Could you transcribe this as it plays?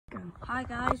Hi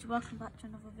guys, welcome back to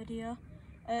another video.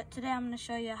 Today I'm going to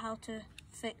show you how to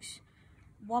fix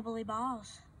wobbly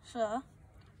bars. So,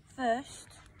 first,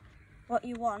 what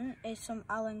you want is some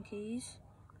Allen keys.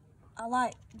 I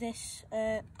like this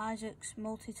Isaac's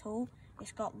multi-tool.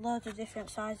 It's got loads of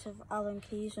different sizes of Allen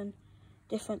keys and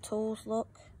different tools,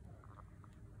 look.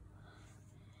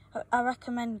 I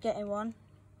recommend getting one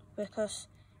because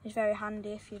it's very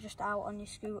handy if you're just out on your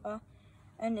scooter.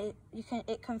 And it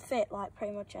can fit like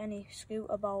pretty much any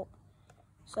scooter bolt.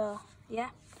 So yeah,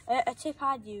 a tip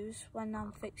I'd use when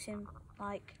I'm fixing,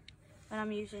 like when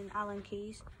I'm using Allen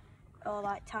keys or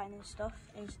like tightening stuff,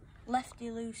 is lefty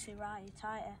loosey, righty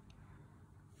tighter.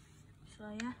 So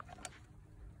yeah.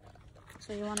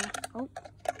 So you wanna, oh,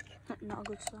 not a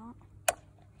good start.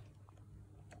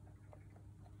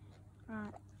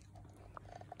 Right.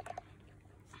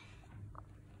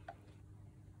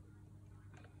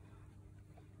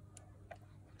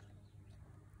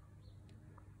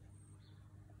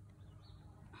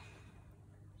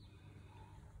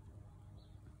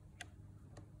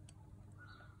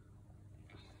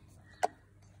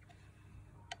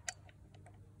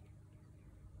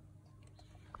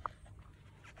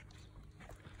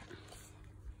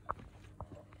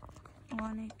 Oh,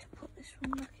 I need to put this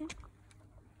one back in.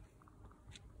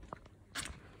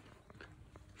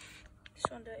 This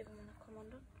one don't even want to come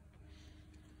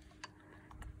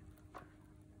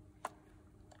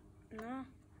undone. No,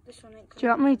 this one ain't coming. Do you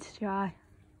want me to try?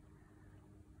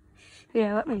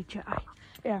 Yeah, let me try.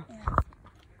 Yeah.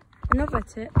 Another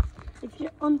tip, if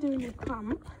you're undoing your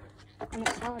clamp and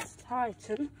it's hard to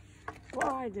tighten, what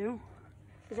I do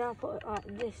is I put it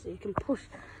like this so you can push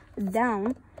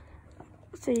down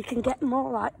so you can get more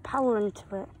like power into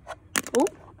it. Oh,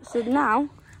 so now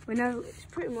we know it's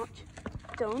pretty much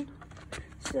done.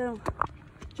 So,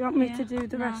 do you want me to do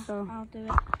the rest? Or? I'll do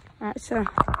it. Right, so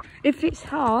if it's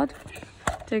hard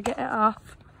to get it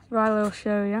off, Riley will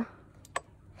show you.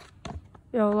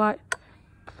 You'll like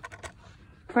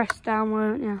press down,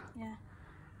 won't you? Yeah.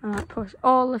 And like push,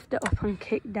 or lift it up and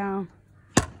kick down.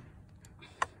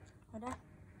 Ready?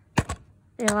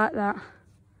 Yeah, like that.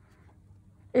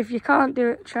 If you can't do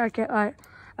it, try to get like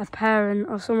a parent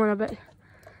or someone a bit,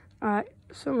 like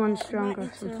someone stronger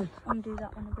or something. Undo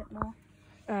that one a bit more.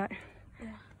 Right. Yeah.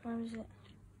 Where is it?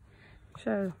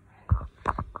 So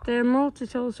the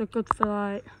multi-tools are good for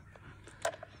like,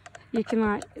 you can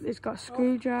like, it's got a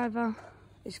screwdriver,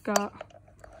 it's got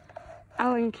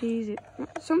Allen keys, it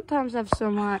sometimes have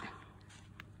some like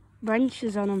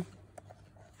wrenches on them.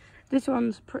 This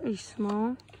one's pretty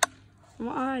small. And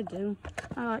what I do,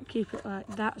 I like keep it like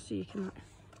that so you can like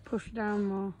push down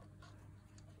more.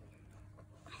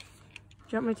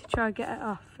 Do you want me to try and get it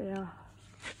off? Yeah.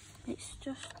 It's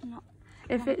just not.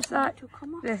 If it's like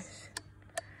this.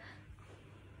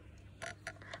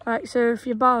 Right, so if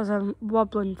your bars are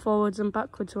wobbling forwards and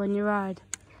backwards when you ride.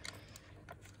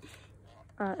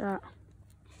 Like that.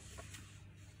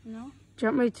 No? Do you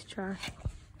want me to try?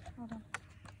 Hold on.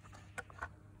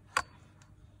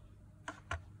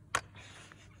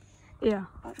 Yeah.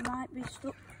 It might be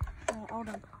stuck. Oh, hold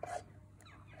on.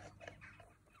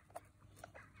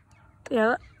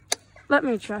 Yeah, let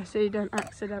me try so you don't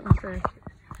accidentally break it.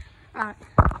 Alright.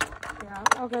 Yeah,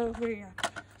 I'll go over here.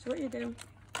 So what you do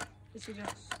is you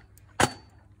just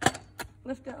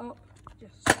lift it up,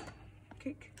 just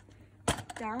kick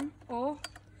down, or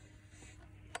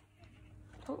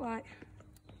put like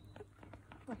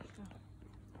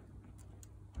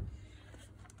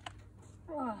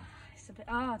oh, it's a bit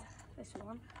hard, this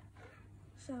one.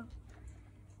 So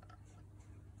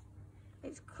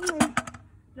it's coming.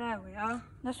 There we are.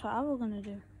 That's what I was gonna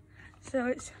do. So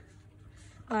it's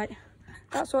like,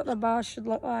 that's what the bars should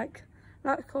look like.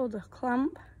 That's called a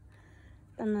clamp.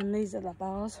 And then these are the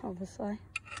bars, obviously.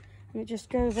 And it just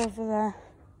goes over there.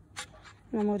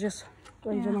 And then we'll just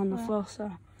leave them on the floor, so.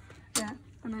 Yeah,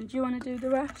 and then do you want to do the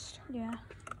rest? Yeah.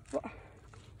 What?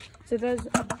 So there's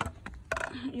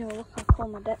Yo, look how cool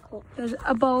my deck looks. There's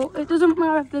a bolt. It doesn't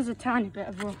matter if there's a tiny bit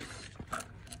of rust.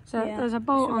 So Yeah, there's a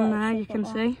bolt on there, you can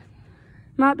see.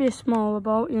 Might be a smaller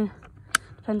bolt, yeah.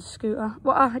 Depends scooter.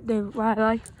 What I do,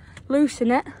 Riley, loosen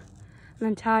it and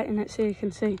then tighten it so you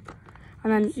can see.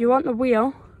 And then you want the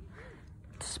wheel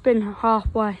to spin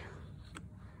halfway.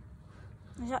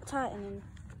 Is that tightening?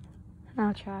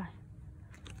 Now try.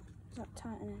 Is that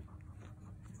tightening?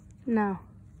 No.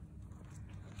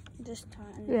 Just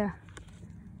tightening. Yeah.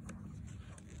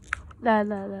 There.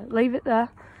 Leave it there.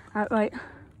 Right, wait.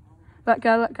 Let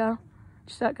go.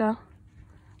 Just let go.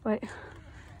 Wait.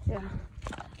 Yeah.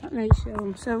 Let me show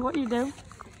them. So what you do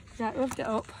is like lift it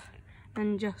up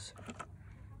and just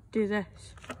do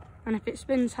this. and if it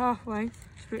spins halfway,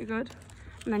 it's pretty good.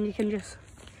 And then you can just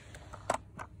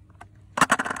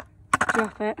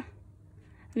drop it,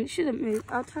 and it shouldn't move.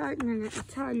 I'll tighten it a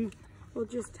tiny. We'll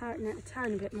just tighten it a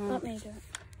tiny bit more. Let me do it.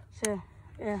 So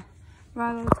yeah,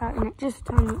 rather than tighten it just a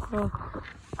tiny bit more.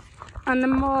 And the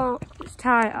more it's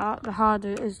tighter, the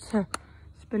harder it is to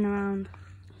spin around.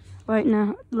 Right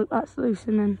now, look, that's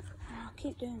loosening. I'll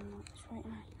keep doing that. It's right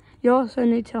now. You also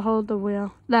need to hold the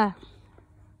wheel there.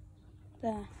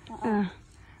 There. And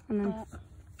then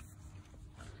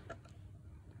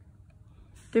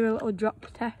do a little drop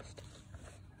test.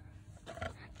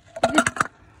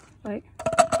 Wait.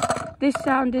 This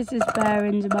sound is his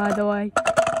bearings, by the way.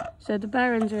 So the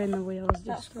bearings are in the wheels.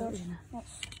 That's good.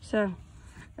 So,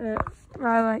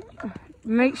 right,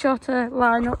 make sure to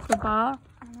line up the bar.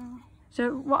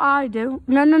 So what I do,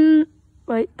 no,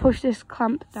 wait, push this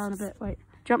clamp down a bit. Wait,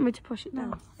 do you want me to push it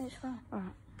down? No, it's fine. All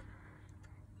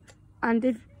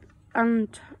right.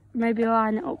 And maybe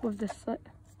line it up with the slit.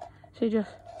 So just,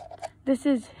 this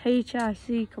is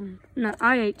IHC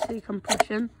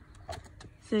compression.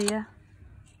 So yeah.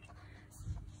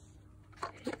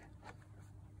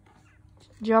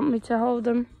 Do you want me to hold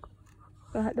them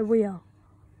like the wheel?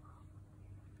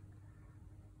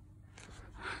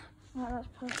 Right, that's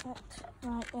perfect.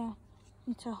 Right there.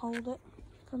 Need to hold it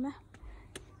for me.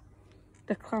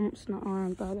 The clamp's not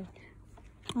on, by the way.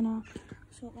 I know.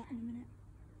 Sort that in a minute.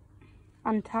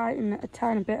 And tighten it a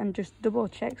tiny bit and just double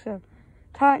check. So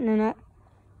tightening it,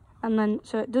 and then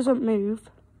so it doesn't move.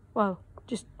 Well,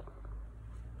 just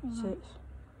so it's.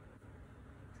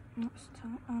 That's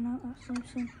tight. I know that's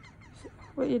loosened.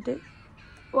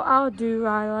 What I'll do,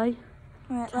 Riley.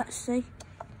 Right, let's see.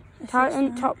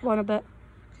 Tighten top one a bit.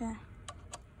 Okay.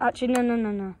 Actually,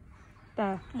 no.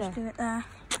 There. Let's do it there.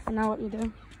 I know what you're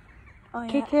doing. Oh,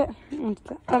 yeah. Kick it.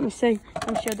 Let me see.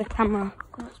 Let me show the camera.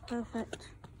 That's perfect.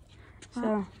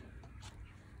 So.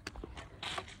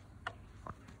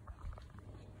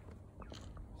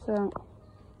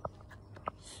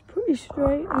 It's pretty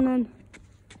straight, and then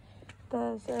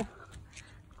there's a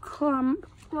clamp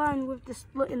line with the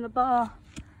split in the bar,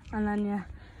 and then yeah,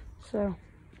 so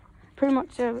pretty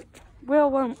much the wheel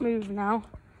won't move now.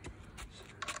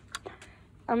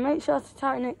 And make sure to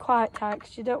tighten it quite tight,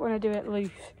 because you don't want to do it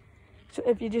loose. So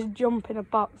if you just jump in a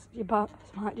box, your box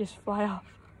might just fly off.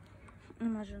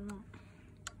 Imagine that.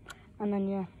 And then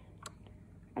yeah,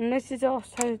 and this is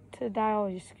also to dial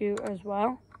your scooter as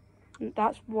well. And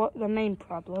that's what the main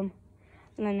problem.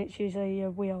 And then it's usually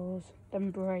your wheels,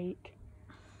 then brake,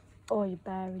 or your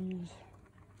bearings.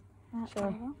 That's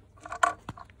So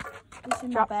this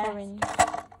is my bearings.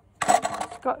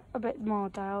 It's got a bit more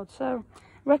dialed, so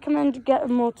recommend you get a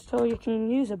motor tool you can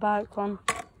use a bike on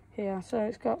here. So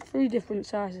it's got 3 different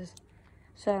sizes.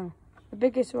 So the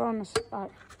biggest one is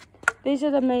like, these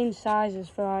are the main sizes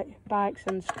for like bikes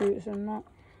and scooters and that,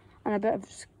 and a bit of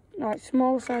like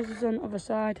small sizes on the other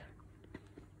side,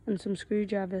 and some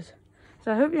screwdrivers.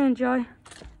 So I hope you enjoy.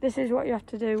 This is what you have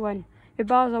to do when your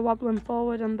bars are wobbling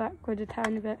forward and backward a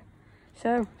tiny bit.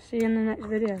 So see you in the next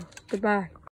video. Goodbye.